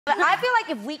I feel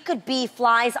like if we could be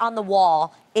flies on the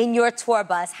wall in your tour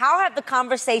bus, how have the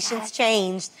conversations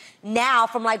changed now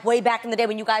from like way back in the day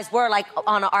when you guys were like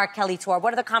on an R. Kelly tour?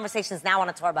 What are the conversations now on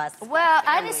a tour bus? Well,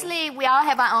 honestly, we all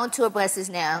have our own tour buses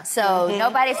now. So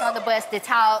nobody's on the bus to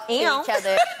talk to each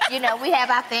other. You know, we have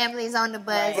our families on the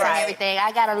bus and everything.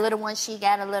 I got a little one, she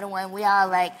got a little one. We all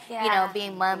like, you know,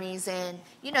 being mummies and,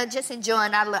 you know, just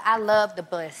enjoying. I love the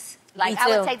bus. Like, I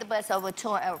would take the bus over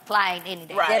flying any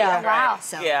day. Right. Wow.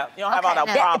 So. Yeah, you don't have all that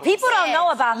problems. People don't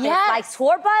know about this. Like,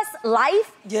 tour bus life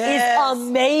is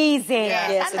amazing.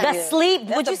 Yes, the sleep,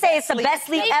 would you say it's the best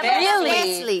sleep ever? Really?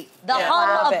 Best sleep. The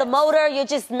hum of the motor, you're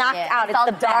just knocked out. It's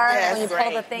the dark best. when you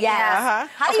pull the thing out.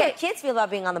 How do your kids feel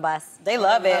about being on the bus? They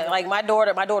love it. Like, my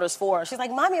daughter's 4. She's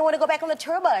like, Mommy, I want to go back on the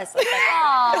tour bus.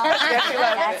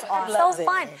 That's awesome. So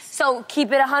fun. So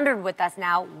keep it 100 with us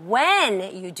now. When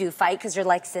you do fight, because you're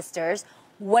like sisters,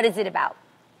 what is it about?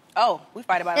 Oh, we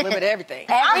fight about a little bit of everything.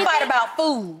 Everything? I fight about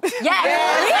food. Yes.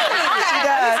 She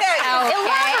does.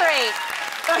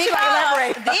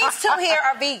 Elaborate. These two here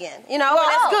are vegan, you know, and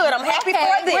that's good. I'm happy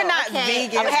for them. We're not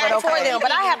vegan. I'm happy for them,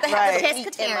 but I have to have the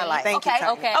meat in my life. Thank you.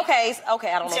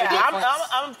 Okay, I don't know the difference.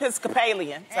 I'm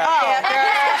Episcopalian. So. Oh, okay.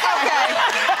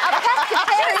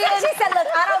 She said, look,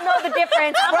 I don't know the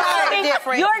difference.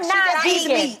 You're not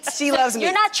vegan. She loves meat.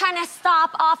 You're not trying to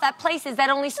stop off at places that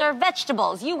only serve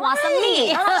vegetables. You want some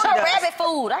meat. Rabbit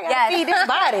food. I gotta feed this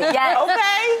body.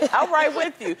 Okay, I'm right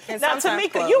with you. Now,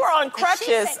 Tamika, you were on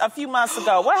crutches a few months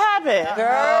ago. What happened?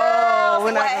 Girl,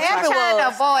 what happened was... trying to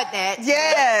avoid that.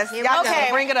 Yes. Y'all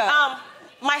gotta bring it up.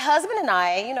 My husband and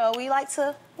I, you know, we like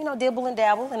to, you know, dibble and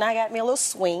dabble, and I got me a little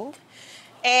swing.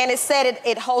 And it said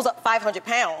it holds up 500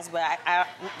 pounds, but I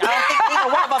don't think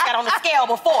either one of us got on the scale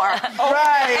before.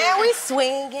 Right. And we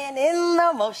swinging in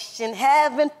the motion,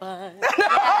 having fun.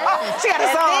 She got a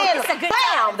song. It's a good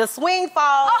bam! The swing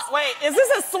falls. Oh, wait, is this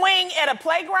a swing at a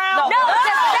playground? No, it's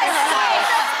a swing.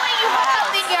 You hook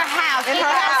up in your house. In her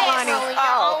house, honey. You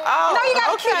know, you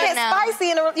gotta keep it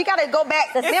spicy, and you gotta go back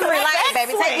to memory lane,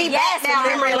 baby. Take me back down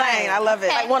memory lane. I love it.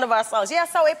 Like one of our songs. Yeah,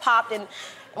 so it popped, and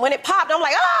when it popped, I'm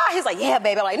like, he's like, yeah,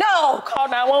 baby. I'm like, no, call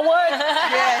 911.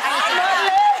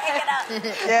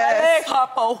 Yes.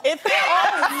 It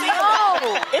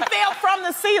fell from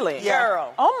the ceiling.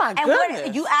 Girl. Oh, my goodness.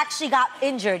 And you actually got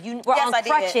injured. You were on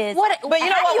crutches. Did. But you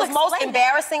know what was most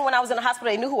embarrassing? When I was in the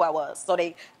hospital, they knew who I was. So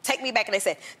they take me back and they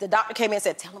said, the doctor came in and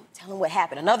said, tell him what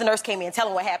happened. Another nurse came in and tell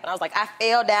him what happened. I was like, I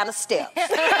fell down the steps.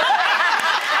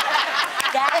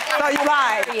 So you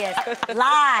lied.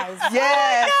 Lies.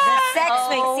 Yes. The sex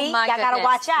thing. See, y'all gotta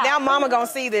watch out. Now Mama gonna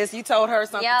see this. You told her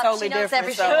something totally different.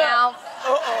 Everything now.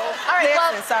 All right,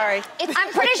 well, sorry.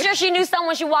 I'm pretty sure she knew someone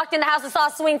when she walked in the house and saw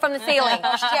a swing from the ceiling.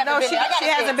 She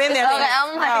hasn't been there.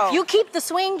 I'm like, if you keep the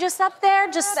swing just up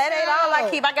there, just... That ain't all I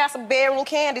keep. I got some bedroom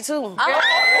candy, too.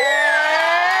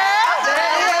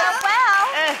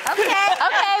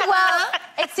 Okay, well,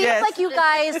 it seems like you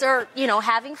guys are, you know,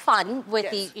 having fun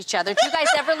with each other. Do you guys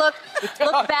ever look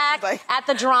back at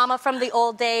the drama from the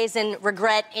old days and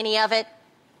regret any of it?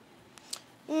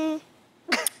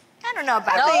 I don't know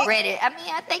about regret it. I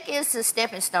mean, I think it's a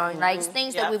stepping stone. Like,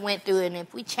 things that we went through, and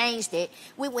if we changed it,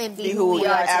 we wouldn't be who we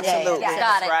are today. Absolutely.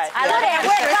 Got it. Right. I love it.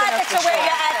 We're glad that you're where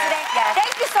you're at today.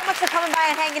 Thank you so much for coming by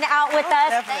and hanging out with us.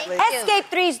 Definitely.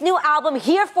 XSCAP3's new album,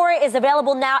 Here For It, is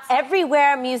available now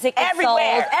everywhere music is sold.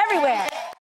 Everywhere.